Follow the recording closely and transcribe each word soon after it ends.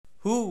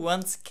Who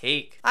wants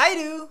cake? I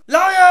do!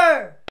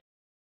 Lawyer!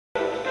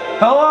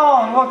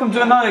 Hello and welcome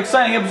to another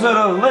exciting episode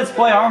of Let's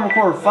Play Armored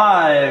Core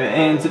 5,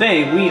 and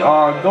today we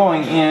are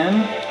going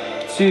in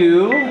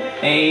to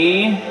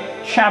a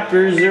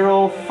Chapter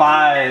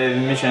 05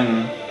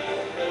 mission.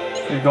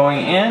 We're going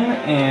in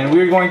and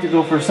we're going to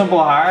go for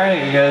simple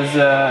hire because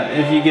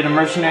if you get a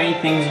mercenary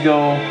things go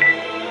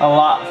a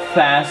lot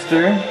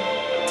faster.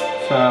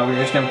 So we're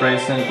just going to play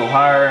simple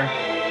hire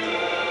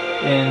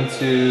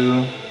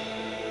into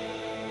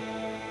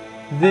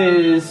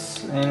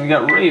this, and we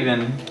got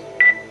Raven.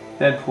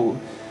 Deadpool.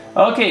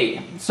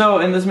 Okay, so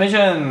in this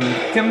mission,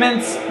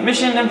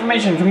 mission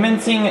information,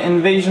 commencing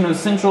invasion of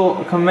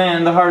Central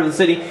Command, the heart of the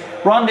city.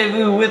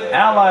 Rendezvous with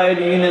allied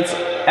units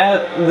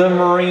at the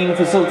Marine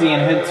facility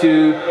and head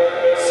to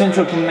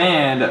Central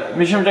Command.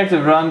 Mission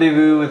objective,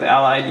 rendezvous with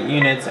allied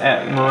units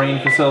at Marine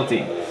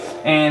facility.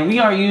 And we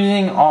are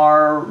using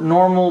our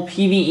normal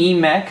PvE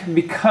mech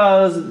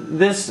because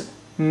this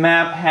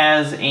map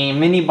has a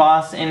mini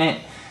boss in it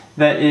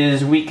that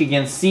is weak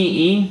against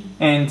CE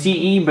and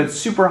TE, but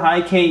super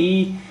high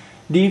KE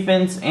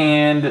defense,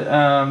 and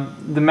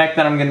the mech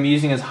that I'm going to be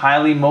using is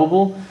highly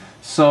mobile,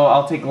 so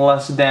I'll take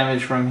less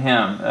damage from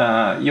him.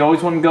 You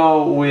always want to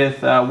go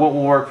with what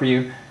will work for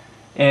you,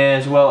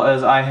 as well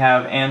as I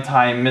have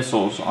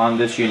anti-missiles on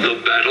this unit.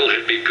 The battle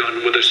had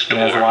begun with a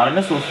storm, it has a lot of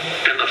missiles,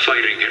 and the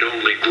fighting had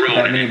only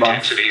grown in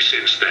intensity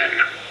since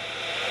then.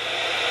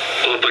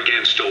 Up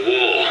against a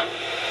wall,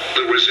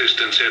 the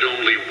Resistance had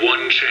only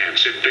one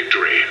chance at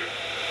victory.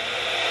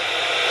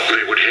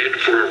 They would head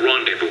for a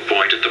rendezvous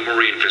point at the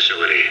Marine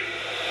facility,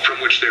 from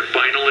which their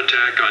final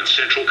attack on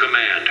Central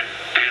Command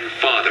and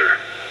Father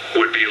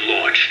would be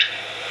launched.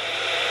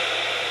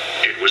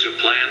 It was a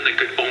plan that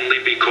could only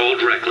be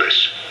called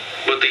reckless,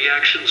 but the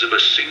actions of a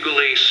single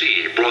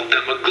AC brought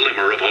them a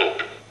glimmer of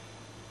hope.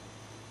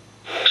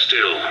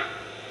 Still,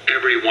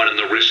 everyone in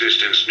the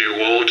Resistance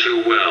knew all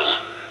too well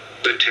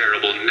the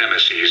terrible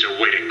nemesis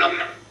awaiting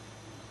them.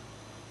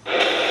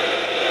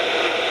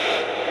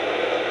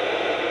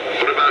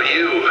 What about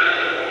you?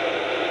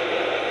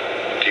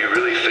 Do you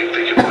really think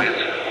they can win?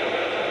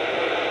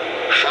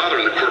 Father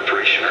and the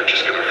corporation aren't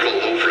just gonna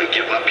roll over and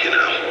give up, you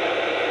know.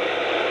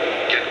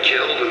 Get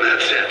killed and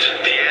that's it.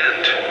 The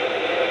end.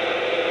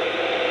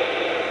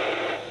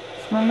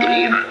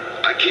 Me,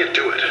 I can't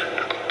do it.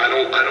 I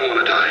don't want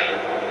to die.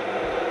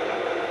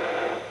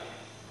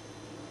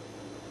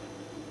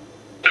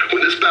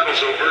 When this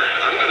battle's over,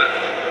 I'm gonna...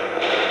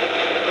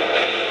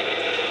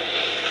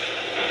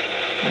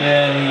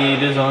 Yeah, he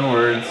used his own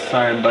words.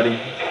 Sorry, buddy.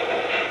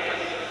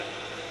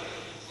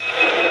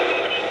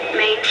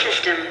 Main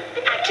system.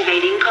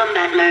 Activating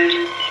combat mode.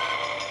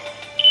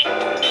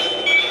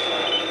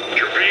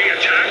 You're being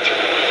attacked?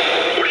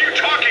 What are you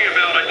talking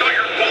about? I thought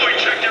your boy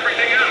checked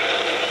everything out.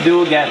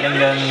 Dual Gatling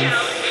guns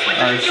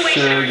are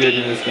so good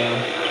in this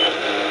game.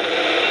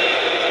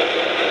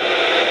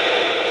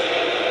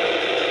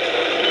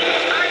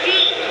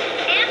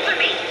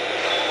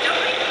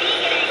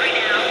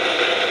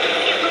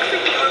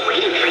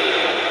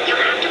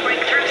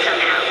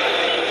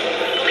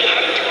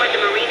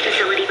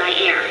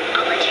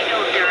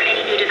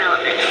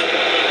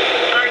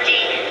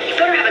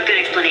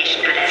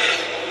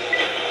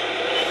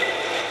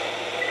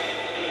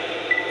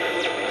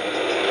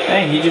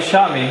 Hey, he just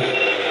shot me.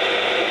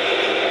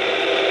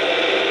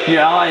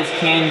 Your allies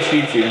can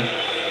shoot you.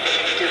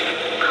 System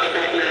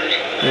combat mode.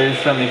 There's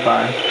friendly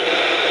fire.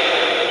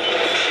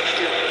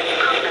 System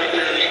combat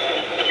mode.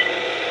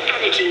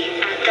 Energy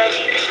at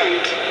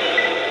 30%.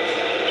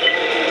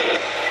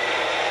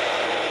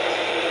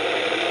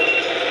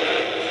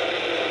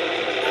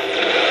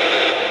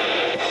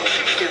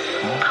 System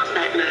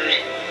combat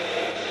mode.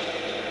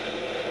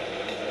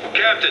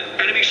 Captain,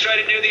 enemy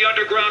sighted near the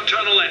underground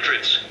tunnel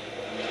entrance.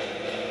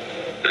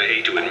 I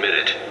hate to admit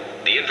it.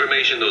 The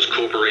information those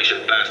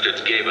corporation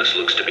bastards gave us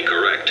looks to be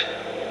correct.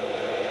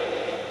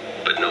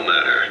 But no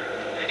matter.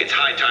 It's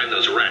high time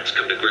those rats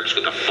come to grips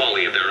with the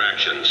folly of their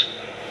actions.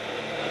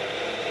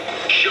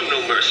 Show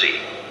no mercy.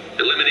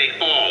 Eliminate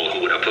all who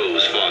would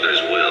oppose Father's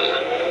will.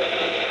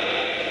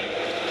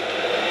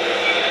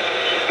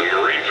 The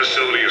Marine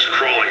facility is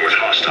crawling with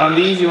hostiles. On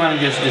these, you want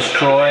to just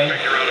destroy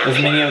as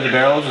many of the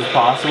barrels as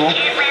possible.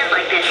 Can't land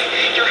like this.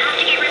 You'll have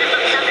to get rid of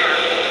them somehow.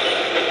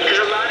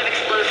 There's a lot of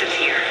explosives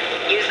here.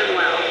 Use them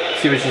well.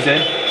 See what she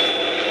said?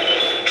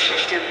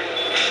 System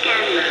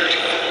scan mode.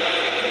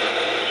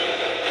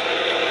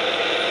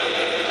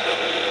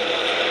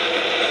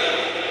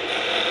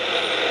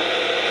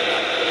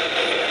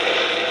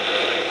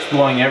 It's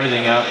blowing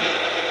everything up.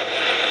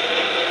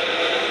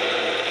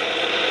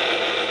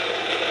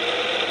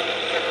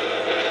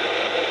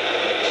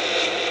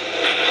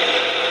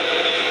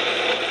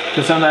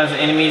 Because sometimes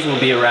enemies will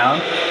be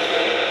around.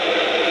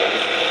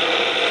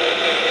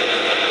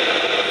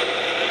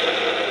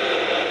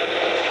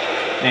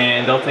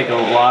 And they'll take a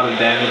lot of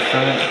damage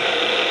from it.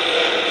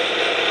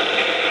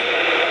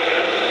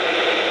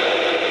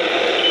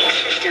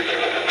 System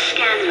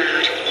scan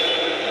mode.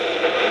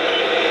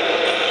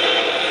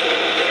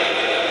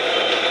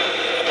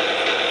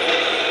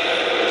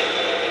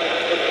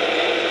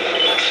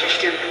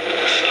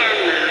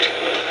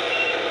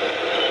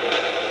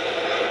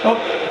 Oh.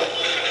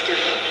 System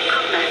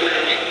combat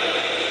mode.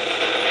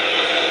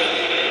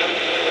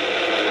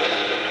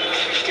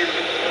 System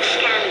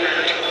scan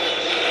mode.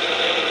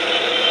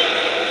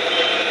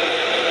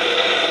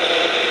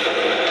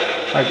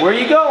 Like, where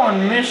you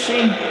going,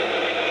 Missy?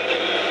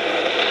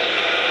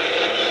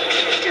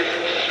 System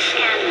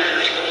scan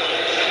mode.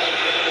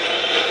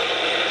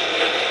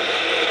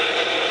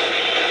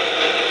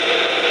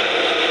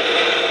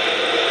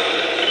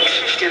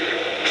 System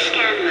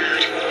scan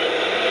mode.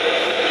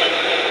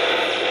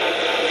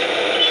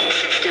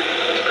 System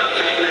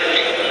combat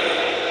mode.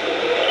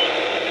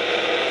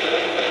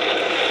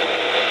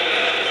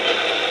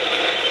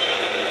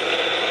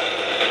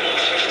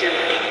 System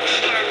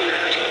scan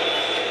mode.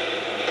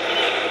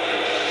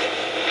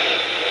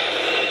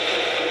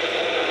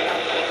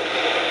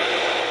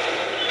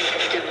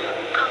 System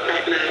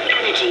combat mode.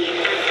 Energy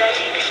at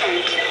 30%.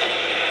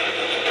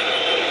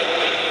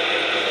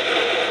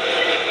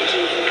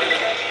 Energy at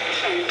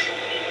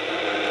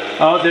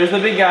 30%. Oh, there's the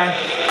big guy.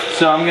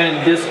 So I'm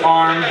gonna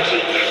disarm.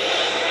 Charging.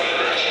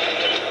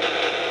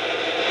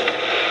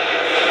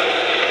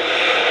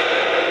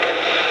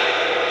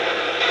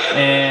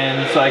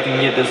 And so I can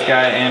get this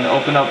guy and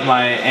open up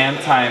my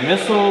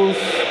anti-missiles.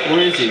 Where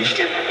is he?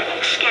 System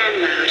scan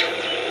mode.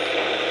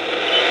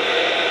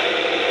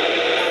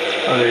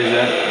 Oh, there he's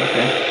at.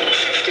 Okay.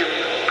 System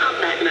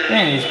combat mode.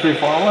 Man, he's pretty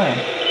far away.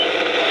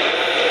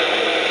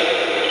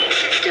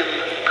 System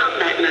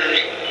combat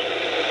mode.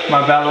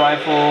 My battle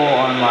rifle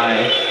on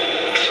my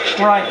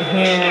System right scan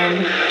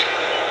hand. mode.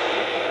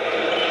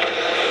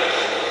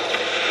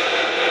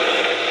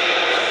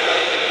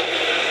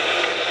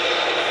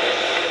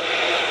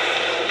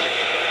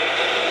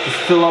 Just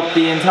fill up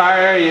the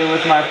entire area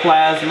with my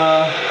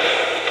plasma.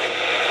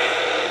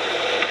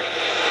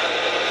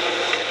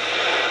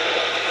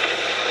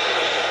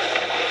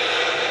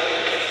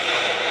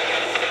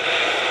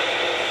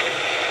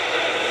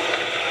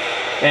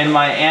 And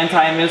my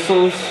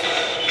anti-missiles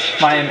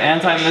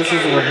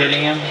were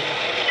hitting him.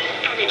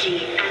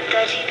 Energy at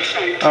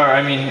 30%. Or,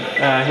 I mean,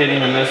 hitting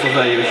the missiles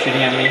that he was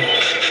shooting at me.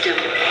 System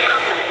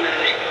combat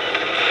mode.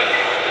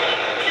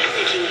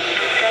 Energy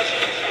at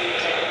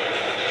 30%.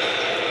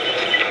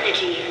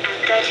 Energy at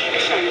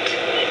 30%.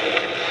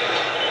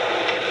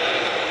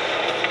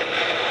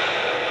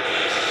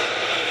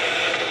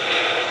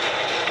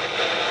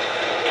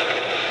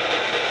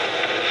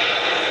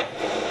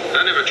 I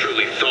never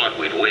truly thought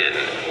we'd win.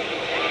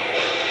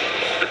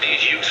 But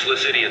these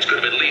useless idiots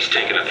could have at least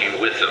taken a few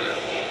with them.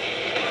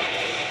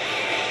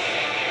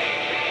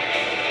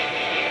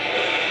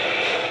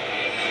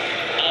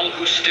 All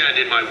who stand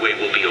in my way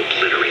will be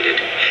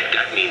obliterated.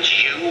 That means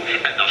you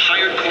and the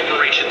hired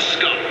corporation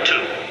scum,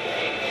 too.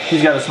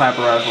 He's got a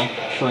sniper rifle,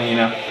 so you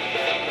know,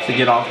 to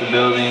get off the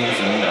buildings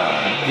and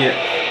get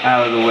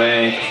out of the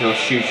way, because he'll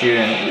shoot you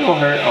and it'll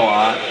hurt a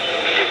lot.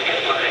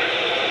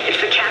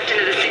 It's the captain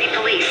of the city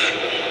police.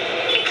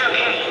 It's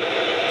okay.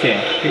 Okay,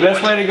 the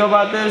best way to go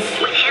about this,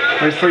 With him on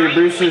our wait for your side,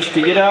 boosters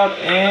to get up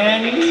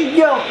and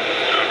go!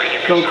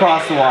 Go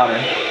across the water.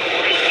 I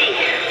see.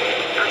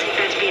 I'll take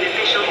that to be an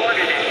official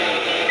order then.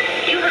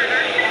 You heard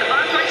her. The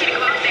boss wants you to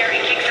go out there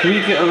and kick some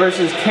Weak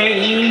versus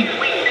KE,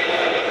 win.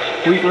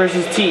 weak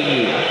versus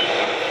TE.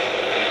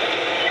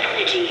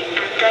 Energy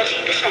at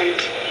 30%.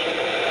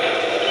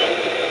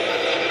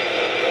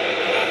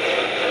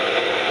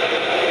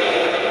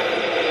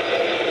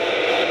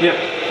 Yep,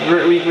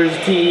 weak versus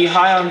TE,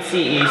 high on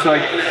CE, so I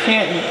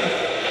can't...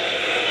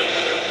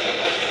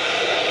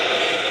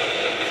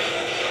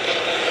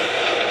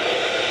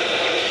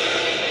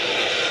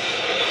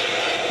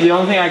 The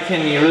only thing I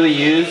can really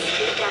use...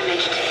 Too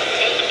damaged.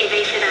 Take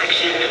evasive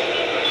action.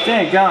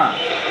 Dang, gone.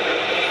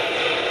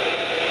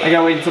 I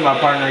gotta wait until my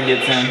partner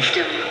gets in.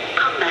 System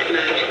combat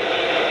mode.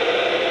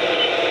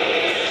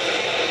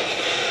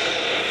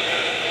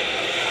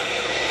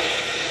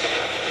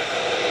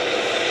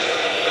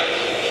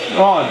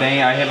 Oh, dang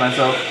it, I hit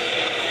myself.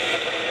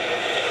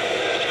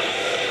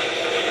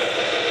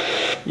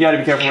 You gotta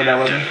be careful with that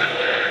weapon.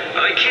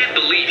 I can't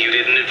believe you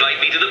didn't invite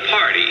me to the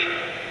party.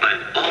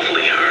 I'm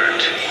awfully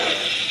hurt.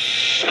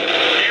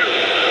 You?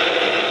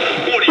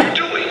 What are you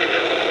doing?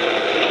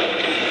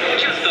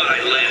 Just thought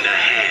I'd lend a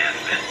hand.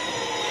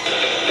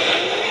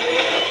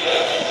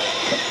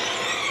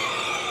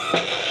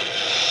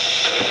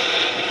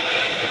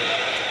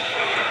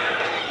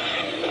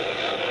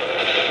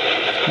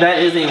 That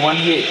is a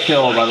one-hit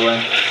kill, by the way.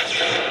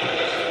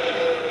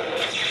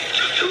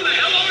 Who the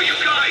hell are you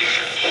guys?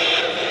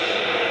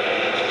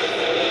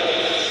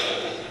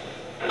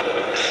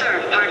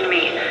 Sir, pardon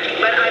me,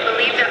 but I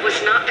believe that was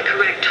not the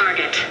correct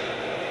target.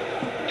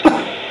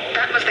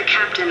 That was the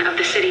captain of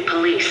the city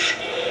police.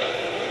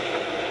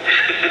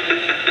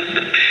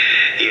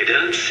 You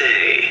don't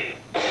say.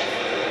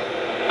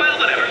 Well,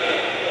 whatever.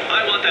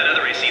 I want that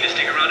other AC to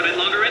stick around a bit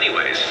longer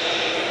anyways.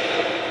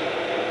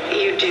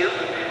 You do?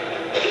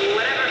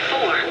 Whatever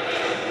for?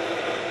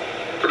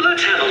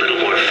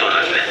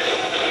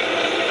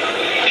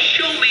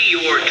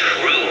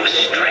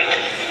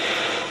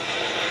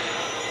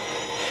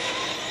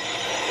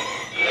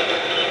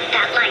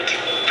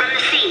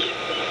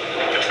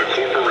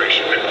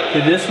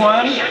 to this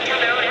one Shut down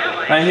their own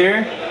allies. right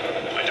here.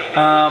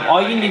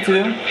 All you need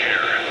to do.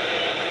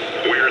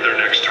 We're their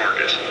next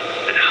target,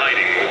 and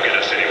hiding won't get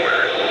us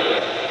anywhere.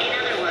 In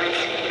other words,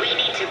 we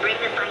need to bring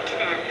the fight to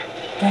them.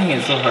 Dang,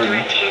 it's so hard.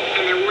 Direct hit,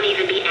 and there won't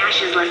even be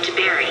ashes left to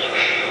bury.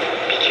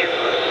 Be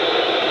careful.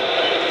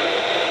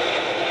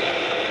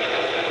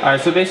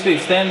 Alright, so basically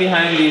stand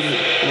behind these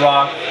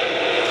rock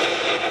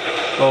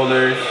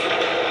boulders.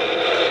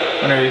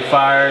 Whenever he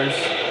fires,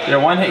 they're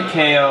one-hit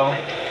KO.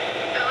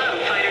 Hello,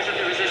 fighters of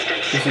the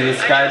resistance. You see the I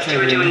sky trust you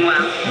are turn doing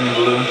well. in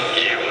blue.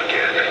 You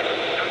again.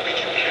 How could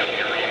you kill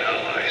your own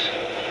allies?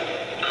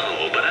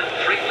 Oh, but I'm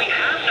afraid we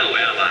have no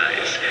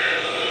allies.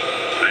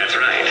 That's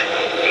right.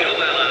 No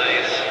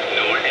allies,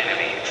 nor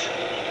enemies.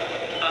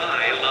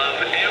 I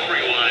love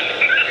everyone.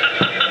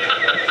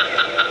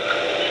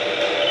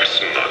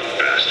 Smug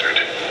bastard.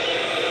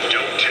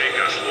 Don't take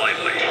us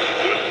lightly.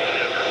 We'll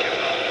never give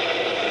up.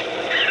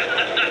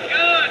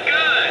 Good,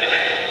 good.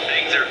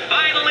 Things are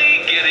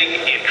finally getting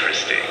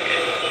interesting.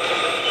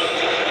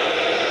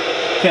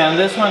 Okay, on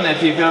this one,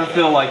 if you ever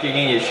feel like you're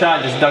gonna get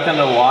shot, just duck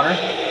under the water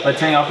by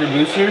turning off your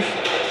boosters.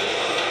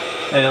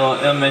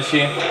 It'll miss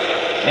you.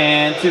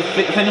 And to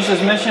finish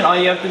this mission, all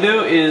you have to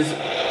do is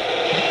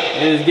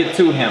get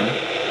to him.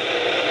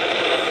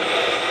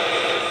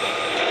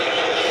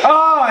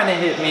 Oh, and it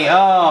hit me.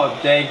 Oh,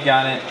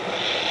 daggone it.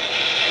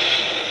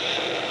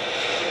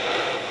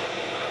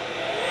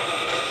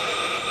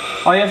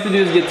 All you have to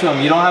do is get to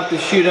him. You don't have to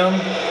shoot him.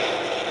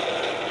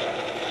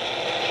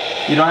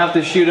 You don't have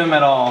to shoot him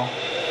at all.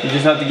 You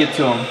just have to get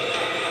to him.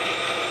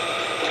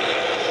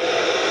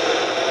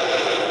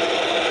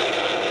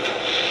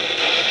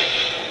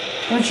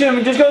 Don't shoot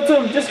him, just go to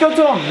him, just go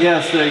to him.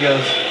 Yes, there he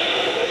goes.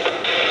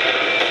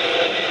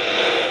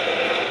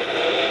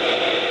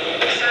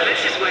 So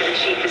this is why the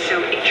chief is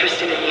so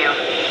interested in you.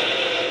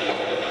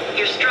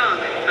 You're strong,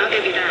 I'll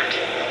give you that.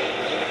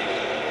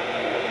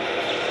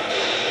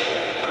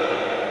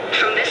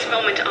 From this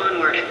moment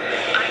onward,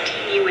 I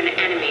deem you an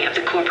enemy of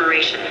the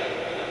corporation.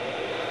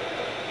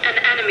 An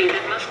enemy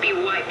that must be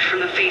wiped from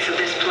the face of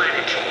this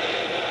planet.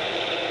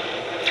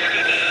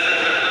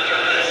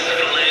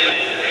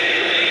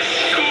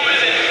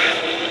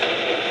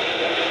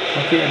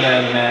 Okay,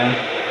 then, man.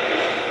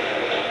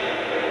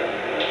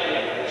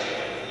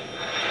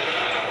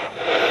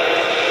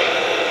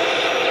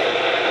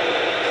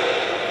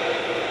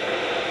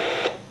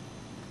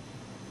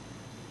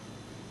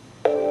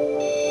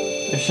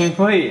 Mission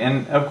complete,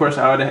 and of course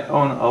I would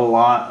own a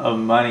lot of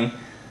money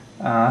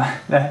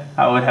that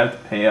I would have to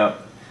pay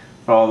up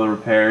for all the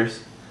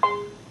repairs.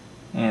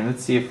 And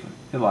let's see if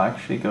it'll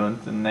actually go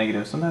into the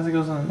negative. Sometimes it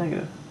goes in the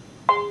negative.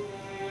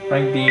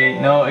 Rank D,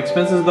 no,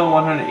 expenses though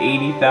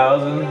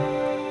 180,000,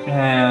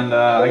 and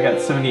I got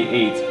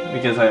 78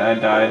 because I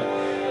died.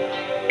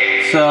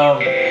 So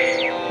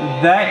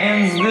that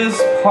ends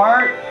this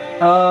part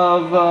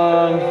of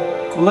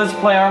Let's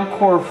Play Armored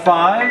Core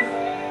 5.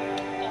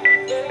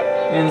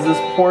 Ends this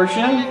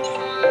portion.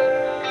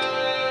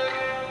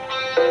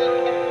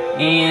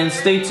 And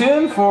stay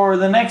tuned for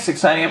the next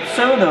exciting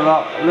episode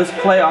of Let's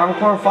Play Armored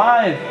Core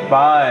 5.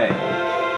 Bye.